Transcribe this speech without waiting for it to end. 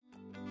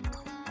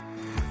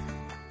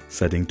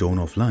setting tone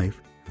of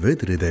life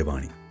with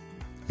Hridayvani.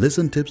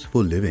 Listen tips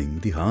for living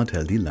the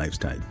heart-healthy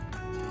lifestyle.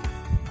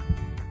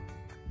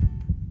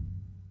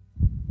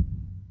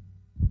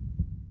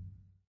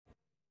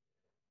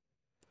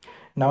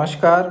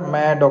 नमस्कार,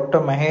 मैं doctor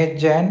Mahesh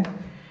Jain.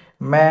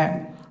 मैं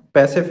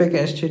Pacific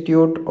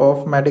Institute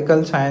of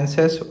Medical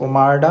Sciences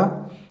Umarda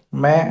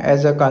मैं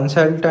as a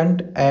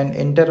consultant and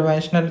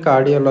interventional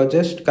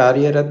cardiologist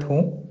कार्यरत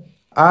हूँ।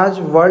 आज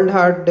world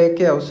heart day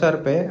के अवसर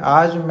पे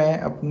आज मैं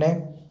अपने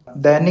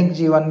दैनिक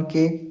जीवन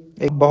की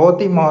एक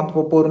बहुत ही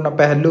महत्वपूर्ण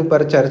पहलू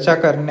पर चर्चा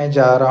करने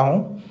जा रहा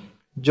हूँ,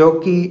 जो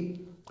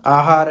कि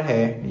आहार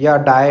है या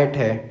डाइट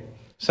है।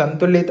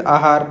 संतुलित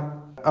आहार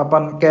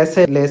अपन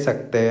कैसे ले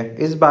सकते हैं,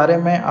 इस बारे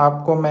में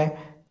आपको मैं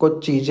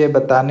कुछ चीज़ें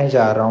बताने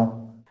जा रहा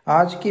हूँ।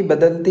 आज की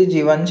बदलती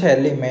जीवन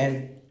शैली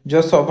में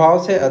जो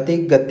स्वभाव से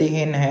अधिक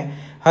गतिहीन है,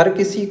 हर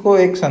किसी को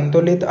एक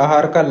संतुलित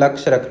आहार का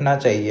लक्ष्य रखना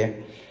चाहिए।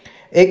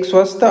 एक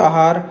स्वस्थ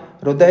आहार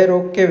हृदय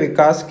रोग के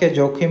विकास के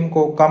जोखिम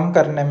को कम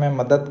करने में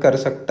मदद कर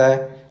सकता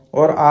है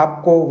और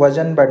आपको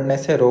वजन बढ़ने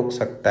से रोक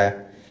सकता है।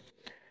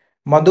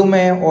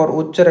 मधुमेह और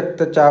उच्च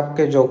रक्तचाप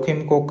के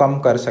जोखिम को कम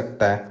कर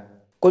सकता है।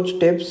 कुछ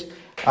टिप्स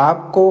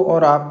आपको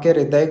और आपके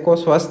हृदय को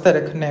स्वस्थ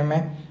रखने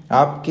में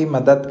आपकी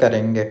मदद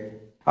करेंगे।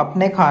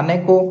 अपने खाने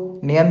को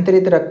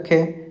नियंत्रित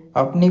रखें,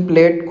 अपनी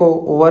प्लेट को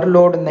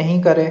ओवरलोड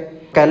नहीं करें,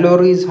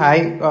 कैलोरीज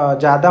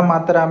ज़्यादा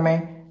मात्रा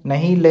में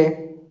नहीं ले।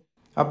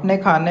 अपने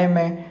खाने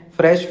में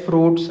fresh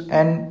fruits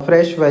and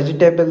fresh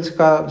vegetables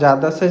का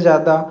ज़्यादा से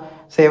ज़्यादा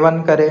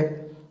सेवन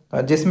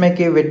करें, जिसमें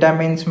कि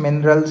विटामिन्स,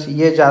 मिनरल्स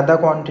ये ज़्यादा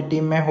क्वांटिटी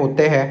में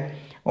होते हैं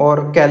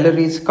और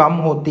कैलोरीज कम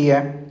होती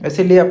है।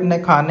 इसीलिए अपने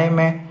खाने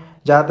में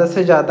ज़्यादा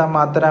से ज़्यादा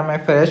मात्रा में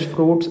फ्रेश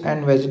फ्रूट्स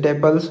एंड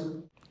वेजिटेबल्स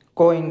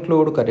को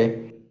इंक्लूड करें।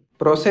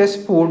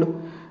 Processed food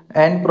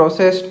and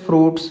processed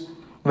fruits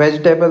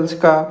vegetables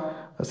का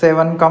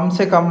सेवन कम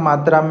से कम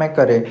मात्रा में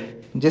करें,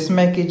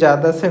 जिसमें कि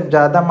ज़्यादा से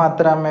ज़्यादा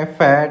मात्रा में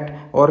फैट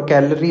और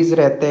कैलोरीज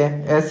रहते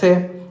हैं। ऐसे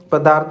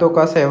पदार्थों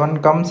का सेवन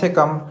कम से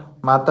कम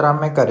मात्रा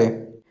में करें।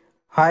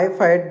 हाई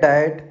फैट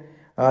डाइट,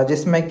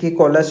 जिसमें कि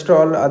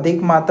कोलेस्ट्रॉल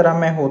अधिक मात्रा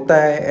में होता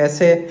है,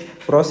 ऐसे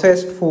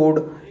प्रोसेस्ड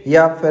फूड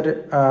या फिर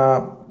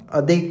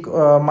अधिक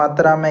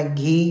मात्रा में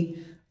घी,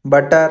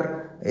 बटर,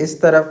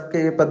 इस तरफ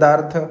के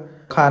पदार्थ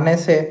खाने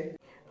से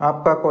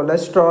आपका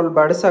कोलेस्ट्रॉल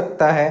बढ़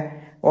सकता है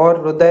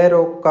और हृदय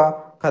रोग का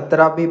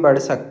खतरा भी बढ़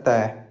सकता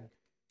है।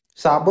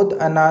 साबुत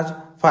अनाज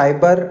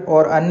फाइबर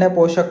और अन्य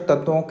पोषक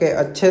तत्वों के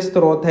अच्छे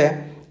स्रोत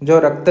हैं, जो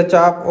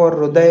रक्तचाप और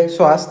हृदय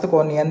स्वास्थ्य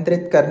को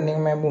नियंत्रित करने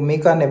में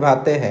भूमिका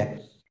निभाते हैं।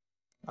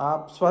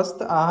 आप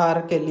स्वस्थ आहार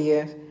के लिए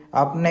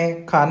अपने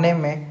खाने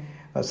में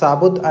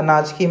साबुत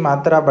अनाज की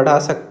मात्रा बढ़ा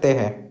सकते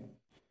हैं।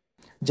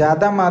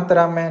 ज़्यादा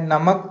मात्रा में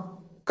नमक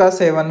का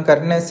सेवन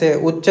करने से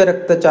उच्च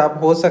रक्तचाप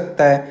हो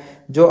सकता है,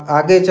 जो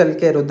आगे चल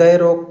के हृदय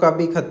रोग का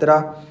भी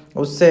खतरा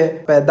उससे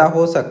पैदा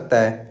हो सकता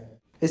है।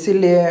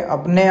 इसीलिए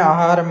अपने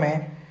आहार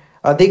में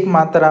अधिक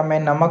मात्रा में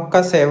नमक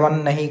का सेवन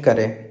नहीं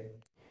करें।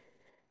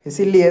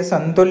 इसीलिए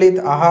संतुलित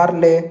आहार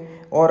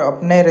लें और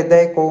अपने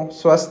हृदय को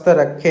स्वस्थ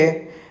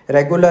रखें।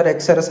 रेगुलर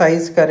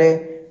एक्सरसाइज करें,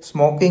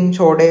 स्मोकिंग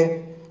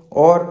छोड़ें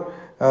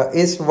और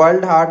इस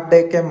वर्ल्ड हार्ट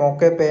डे के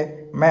मौके पे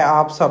मैं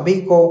आप सभी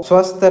को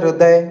स्वस्थ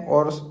हृदय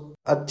और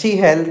अच्छी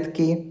हेल्थ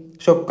की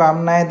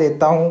शुभकामनाएं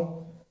देता हूँ।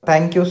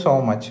 Thank you so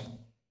much.